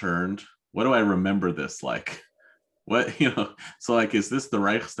just turned. What do I remember this like? What, so like, is this the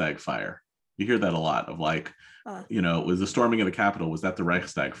Reichstag fire? You hear that a lot of like, was the storming of the Capitol, was that the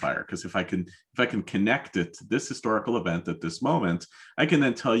Reichstag fire? Because if I can connect it to this historical event at this moment, I can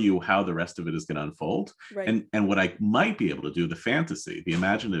then tell you how the rest of it is going to unfold. Right. And what I might be able to do, the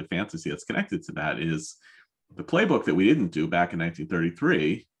imaginative fantasy that's connected to that, is the playbook that we didn't do back in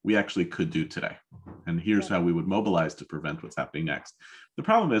 1933, we actually could do today. And here's how we would mobilize to prevent what's happening next. The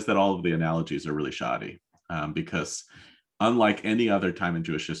problem is that all of the analogies are really shoddy, because unlike any other time in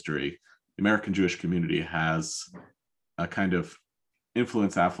Jewish history, the American Jewish community has a kind of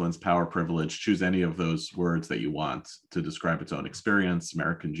influence, affluence, power, privilege, choose any of those words that you want to describe its own experience.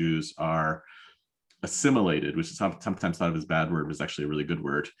 American Jews are assimilated, which is sometimes thought of as a bad word, but is actually a really good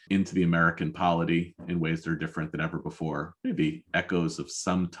word, into the American polity in ways that are different than ever before. Maybe echoes of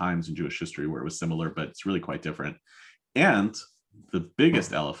some times in Jewish history where it was similar, but it's really quite different. And the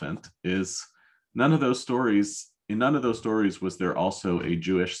biggest elephant is none of those stories, in none of those stories was there also a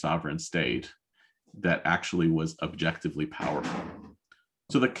Jewish sovereign state that actually was objectively powerful.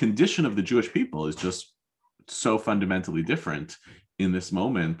 So the condition of the Jewish people is just so fundamentally different in this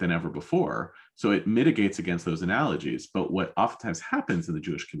moment than ever before. So it mitigates against those analogies. But what oftentimes happens in the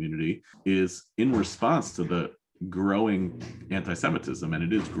Jewish community is, in response to the growing anti-Semitism, and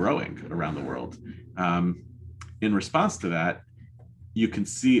it is growing around the world, in response to that, you can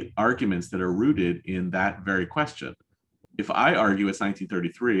see arguments that are rooted in that very question. If I argue it's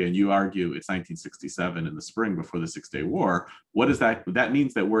 1933 and you argue it's 1967 in the spring before the Six-Day War, what is that? That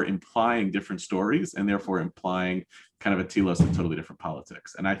means that we're implying different stories and therefore implying kind of a telos of totally different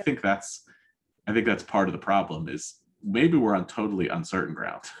politics. And I think that's part of the problem, is maybe we're on totally uncertain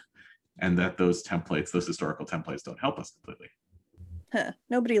ground, and that those templates, those historical templates, don't help us completely.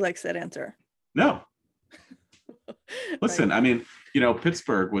 Nobody likes that answer. No. Listen, Right. I mean,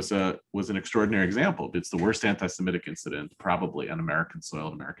 Pittsburgh was an extraordinary example. It's the worst anti-Semitic incident probably on American soil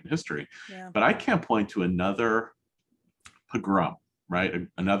in American history. Yeah. But I can't point to another pogrom, right?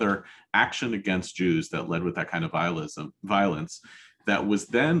 Another action against Jews that led with that kind of violence that was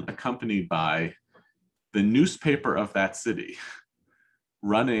then accompanied by the newspaper of that city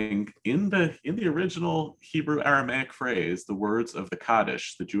running in the original Hebrew Aramaic phrase the words of the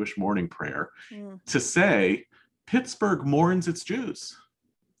Kaddish, the Jewish mourning prayer, to say Pittsburgh mourns its Jews.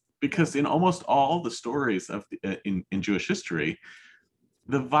 Because in almost all the stories of in Jewish history,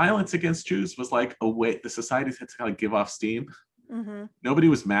 the violence against Jews was like a way the societies had to kind of give off steam. Mm-hmm. Nobody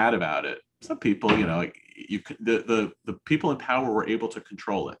was mad about it. Some people, the people in power were able to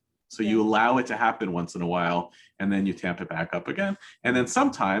control it. So you allow it to happen once in a while, and then you tamp it back up again. And then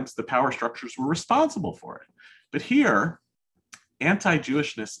sometimes the power structures were responsible for it. But here,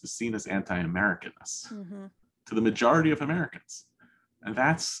 anti-Jewishness is seen as anti-Americanness to the majority of Americans. And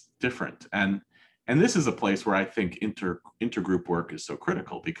that's different. And this is a place where I think intergroup work is so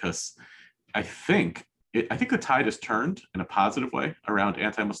critical, because I think the tide has turned in a positive way around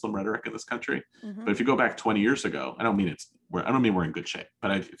anti-Muslim rhetoric in this country. Mm-hmm. But if you go back 20 years ago, I don't mean we're in good shape,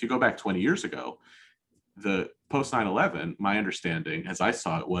 but if you go back 20 years ago, the post 9/11, my understanding, as I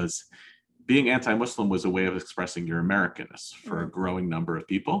saw it, was being anti-Muslim was a way of expressing your Americanness for a growing number of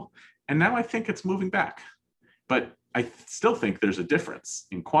people. And now I think it's moving back. But I still think there's a difference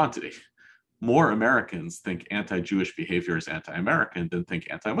in quantity. More Americans think anti-Jewish behavior is anti-American than think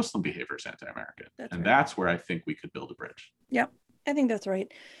anti-Muslim behavior is anti-American. That's where I think we could build a bridge. Yeah, I think that's right.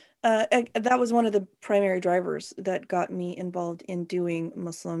 That was one of the primary drivers that got me involved in doing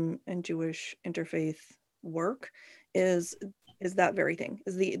Muslim and Jewish interfaith work, is that very thing,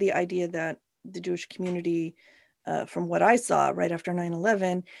 is the idea that the Jewish community, from what I saw right after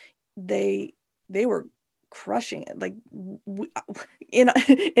 9/11, they were crushing it. Like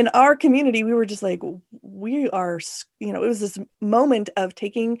in our community, we were just like, we are, it was this moment of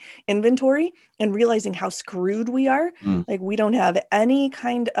taking inventory and realizing how screwed we are. Like, we don't have any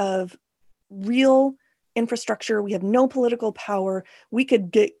kind of real infrastructure. We have no political power. We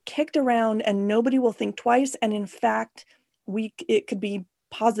could get kicked around and nobody will think twice. And in fact, it could be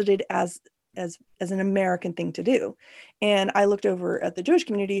posited as an American thing to do. And I looked over at the Jewish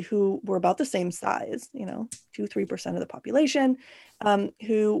community, who were about the same size, 2-3% of the population,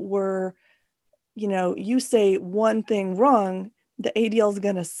 who were, you say one thing wrong, the ADL is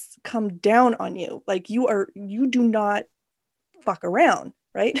going to come down on you. Like, you do not fuck around,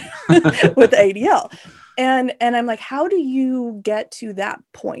 right? With the ADL. And I'm like, how do you get to that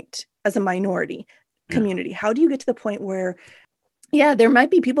point as a minority community? How do you get to the point where, there might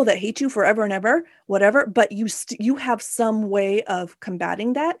be people that hate you forever and ever, whatever, but you have some way of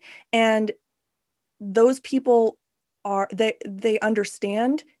combating that. And those people they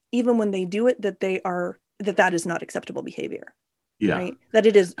understand, even when they do it, that is not acceptable behavior. Yeah. Right? That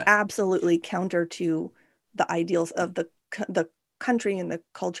it is absolutely counter to the ideals of the country and the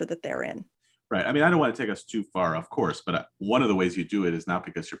culture that they're in. Right. I mean, I don't want to take us too far, of course, but one of the ways you do it is not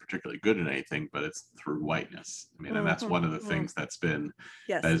because you're particularly good at anything, but it's through whiteness. I mean, and that's one of the things that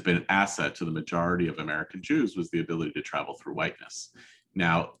has been an asset to the majority of American Jews, was the ability to travel through whiteness.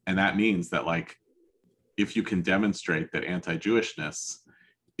 Now, and that means that, like, if you can demonstrate that anti-Jewishness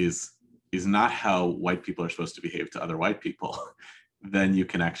is not how white people are supposed to behave to other white people, then you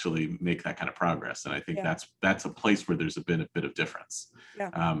can actually make that kind of progress. And I think that's a place where there's been a bit of difference.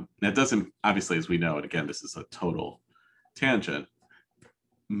 Yeah. That doesn't, obviously, as we know, and again, this is a total tangent,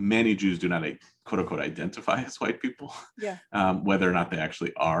 many Jews do not quote unquote identify as white people, Yeah. whether or not they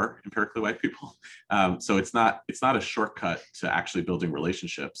actually are empirically white people. So it's not a shortcut to actually building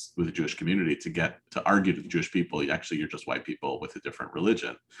relationships with the Jewish community to get to argue to the Jewish people, you're just white people with a different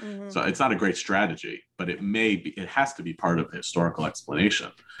religion. Mm-hmm. So it's not a great strategy, but it has to be part of the historical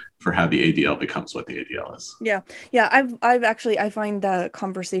explanation for how the ADL becomes what the ADL is. Yeah. I find the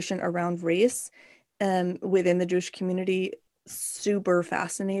conversation around race within the Jewish community super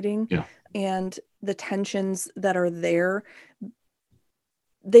fascinating. Yeah. And the tensions that are there,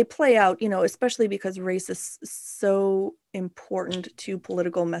 they play out, especially because race is so important to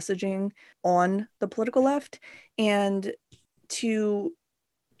political messaging on the political left, and to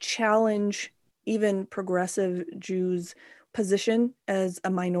challenge even progressive Jews' position as a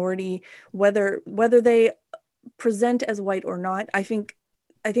minority, whether they present as white or not. I think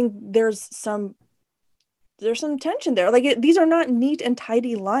there's some tension there. Like these are not neat and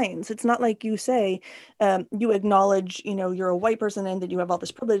tidy lines. It's not like you say you acknowledge, you're a white person and that you have all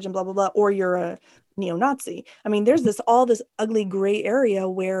this privilege and blah blah blah, or you're a neo-Nazi. I mean, there's this ugly gray area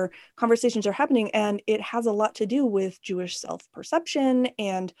where conversations are happening, and it has a lot to do with Jewish self-perception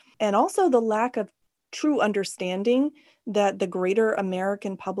and also the lack of true understanding that the greater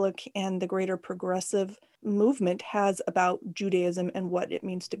American public and the greater progressive movement has about Judaism and what it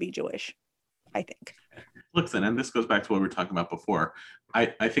means to be Jewish, I think. Listen, and this goes back to what we were talking about before.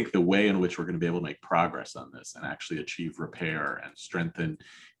 I think the way in which we're going to be able to make progress on this and actually achieve repair and strengthen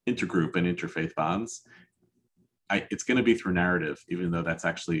intergroup and interfaith bonds, it's going to be through narrative, even though that's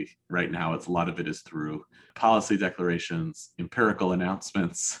actually right now, a lot of it is through policy declarations, empirical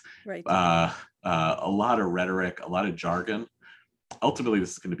announcements, right. A lot of rhetoric, a lot of jargon. Ultimately,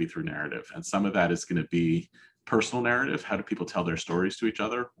 this is going to be through narrative. And some of that is going to be personal narrative. How do people tell their stories to each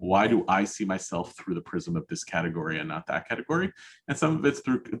other? Why do I see myself through the prism of this category and not that category? And some of it's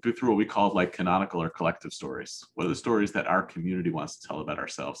through what we call like canonical or collective stories. What are the stories that our community wants to tell about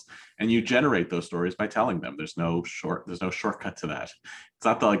ourselves? And you generate those stories by telling them. There's no shortcut to that. It's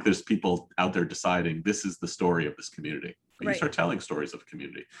not like there's people out there deciding this is the story of this community. But you start telling stories of a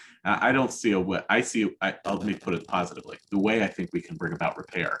community. I don't see let me put it positively. The way I think we can bring about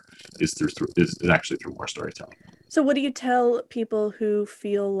repair is actually through more storytelling. So what do you tell people who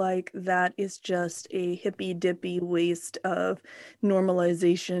feel like that is just a hippy dippy waste of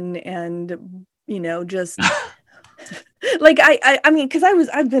normalization and, just like I mean, because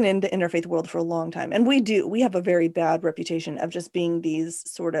I've been in the interfaith world for a long time, and we have a very bad reputation of just being these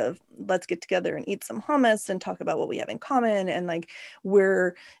sort of let's get together and eat some hummus and talk about what we have in common, and like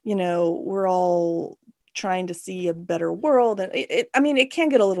we're all trying to see a better world, and it can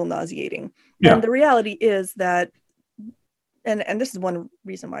get a little nauseating. Yeah. And the reality is that, and this is one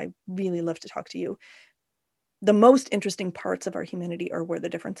reason why I really love to talk to you, the most interesting parts of our humanity are where the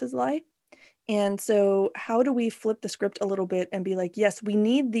differences lie. And so how do we flip the script a little bit and be like, yes, we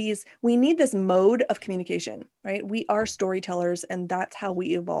need this mode of communication, right? We are storytellers, and that's how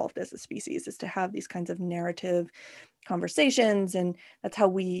we evolved as a species, is to have these kinds of narrative conversations, and that's how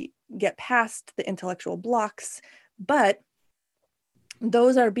we get past the intellectual blocks. But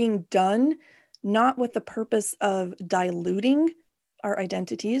those are being done not with the purpose of diluting our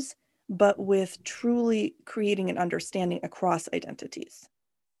identities, but with truly creating an understanding across identities.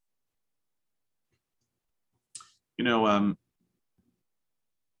 I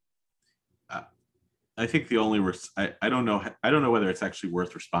think the only I don't know whether it's actually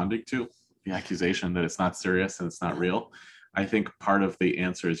worth responding to the accusation that it's not serious and it's not real. I think part of the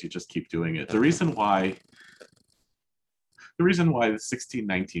answer is you just keep doing it. The reason why the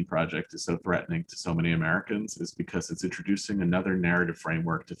 1619 project is so threatening to so many Americans is because it's introducing another narrative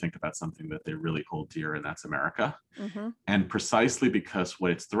framework to think about something that they really hold dear, and that's America. Mm-hmm. And precisely because what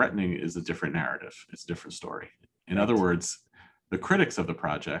it's threatening is a different narrative, it's a different story. In other words, the critics of the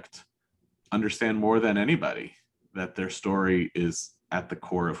project understand more than anybody that their story is at the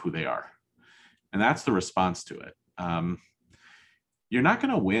core of who they are. And that's the response to it. You're not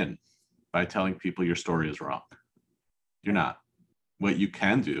going to win by telling people your story is wrong. You're not. What you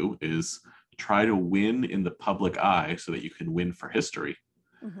can do is try to win in the public eye so that you can win for history.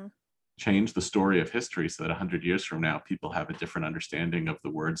 Mm-hmm. Change the story of history so that 100 years from now, people have a different understanding of the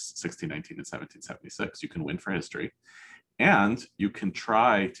words 1619 and 1776. You can win for history. And you can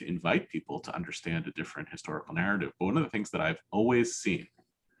try to invite people to understand a different historical narrative. But one of the things that I've always seen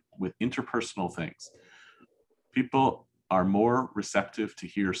with interpersonal things, people are more receptive to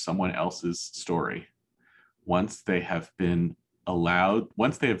hear someone else's story once they have been allowed,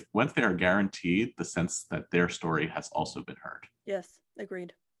 once they are guaranteed the sense that their story has also been heard. Yes,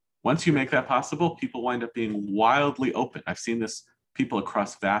 agreed. Once you make that possible, people wind up being wildly open. I've seen this people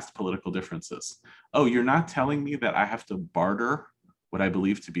across vast political differences. Oh, you're not telling me that I have to barter what I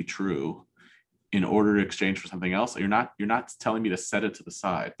believe to be true in order to exchange for something else. You're not telling me to set it to the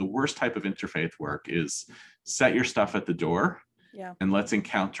side. The worst type of interfaith work is set your stuff at the door, and let's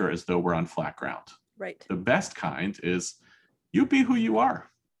encounter as though we're on flat ground. Right. The best kind is you be who you are.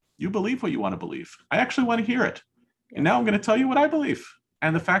 You believe what you want to believe. I actually want to hear it. And now I'm going to tell you what I believe.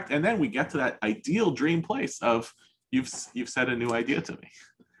 And then we get to that ideal dream place of you've said a new idea to me.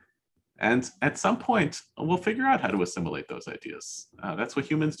 And at some point, we'll figure out how to assimilate those ideas. That's what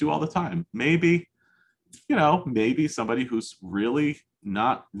humans do all the time. Maybe somebody who's really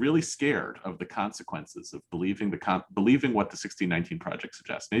not really scared of the consequences of believing what the 1619 Project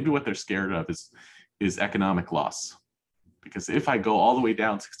suggests. Maybe what they're scared of is economic loss. Because if I go all the way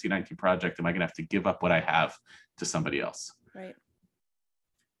down 1619 Project, am I going to have to give up what I have to somebody else? Right.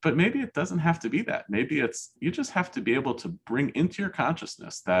 But maybe it doesn't have to be that. Maybe you just have to be able to bring into your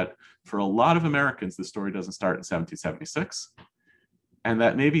consciousness that for a lot of Americans, the story doesn't start in 1776, and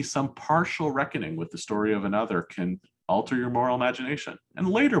that maybe some partial reckoning with the story of another can alter your moral imagination. And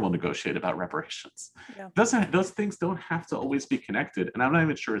later we'll negotiate about reparations. Yeah. Those things don't have to always be connected, and I'm not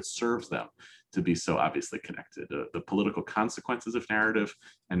even sure it serves them to be so obviously connected. The political consequences of narrative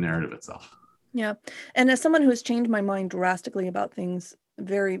and narrative itself. Yeah. And as someone who has changed my mind drastically about things,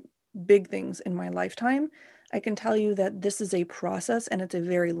 very big things in my lifetime, I can tell you that this is a process, and it's a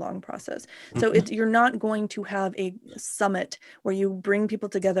very long process. So you're not going to have a summit where you bring people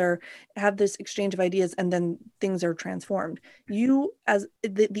together, have this exchange of ideas, and then things are transformed. You, as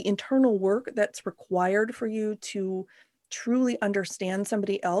the internal work that's required for you to truly understand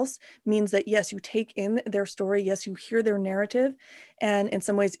somebody else, means that yes, you take in their story, yes, you hear their narrative, and in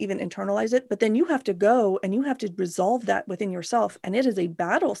some ways even internalize it, but then you have to go and you have to resolve that within yourself, and it is a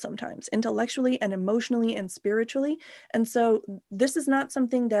battle sometimes, intellectually and emotionally and spiritually. And so this is not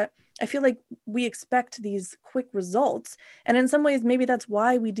something that I feel like we expect these quick results, and in some ways maybe that's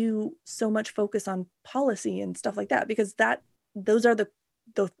why we do so much focus on policy and stuff like that, because those are the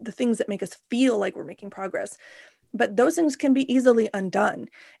things that make us feel like we're making progress. But those things can be easily undone.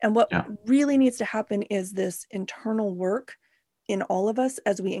 And what really needs to happen is this internal work in all of us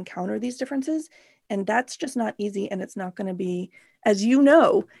as we encounter these differences. And that's just not easy. And it's not going to be, as you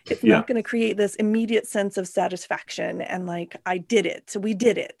know, it's not going to create this immediate sense of satisfaction and like, I did it. So we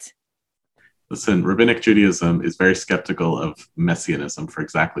did it. Listen, Rabbinic Judaism is very skeptical of messianism for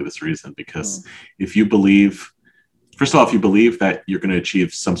exactly this reason, because if you believe that you're going to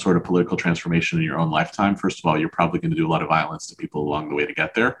achieve some sort of political transformation in your own lifetime, first of all, you're probably going to do a lot of violence to people along the way to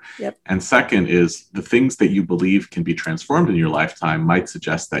get there. Yep. And second is the things that you believe can be transformed in your lifetime might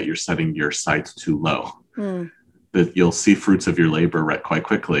suggest that you're setting your sights too low, that you'll see fruits of your labor quite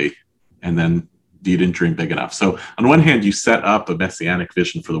quickly, and then you didn't dream big enough. So on one hand, you set up a messianic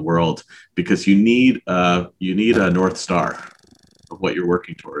vision for the world because you need a North Star of what you're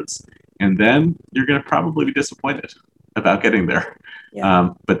working towards. And then you're going to probably be disappointed about getting there.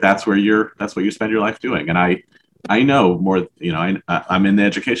 But that's what you spend your life doing. And I know more, I'm in the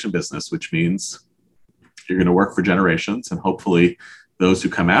education business, which means you're going to work for generations, and hopefully those who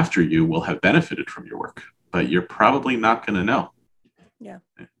come after you will have benefited from your work, but you're probably not going to know. Yeah.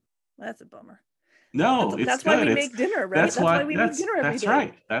 Well, that's a bummer. No, that's why we make dinner, right? That's why we make dinner every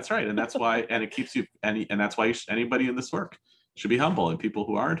day. That's right. And that's why, and it keeps you, and that's why anybody in this work should be humble, and people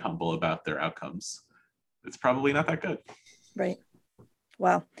who aren't humble about their outcomes, it's probably not that good. Right.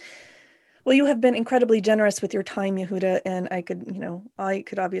 Wow. Well, you have been incredibly generous with your time, Yehuda, and I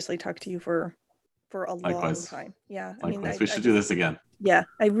could obviously talk to you for a long time. Yeah. Likewise. We should do this again. Yeah.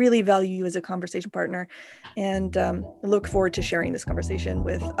 I really value you as a conversation partner, and look forward to sharing this conversation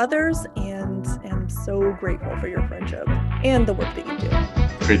with others, and am so grateful for your friendship and the work that you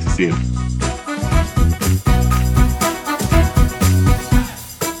do. Great to see you.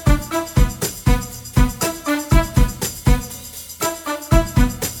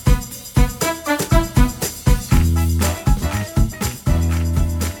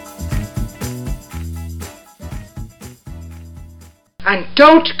 And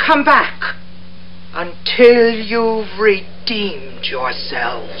don't come back until you've redeemed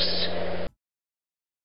yourselves.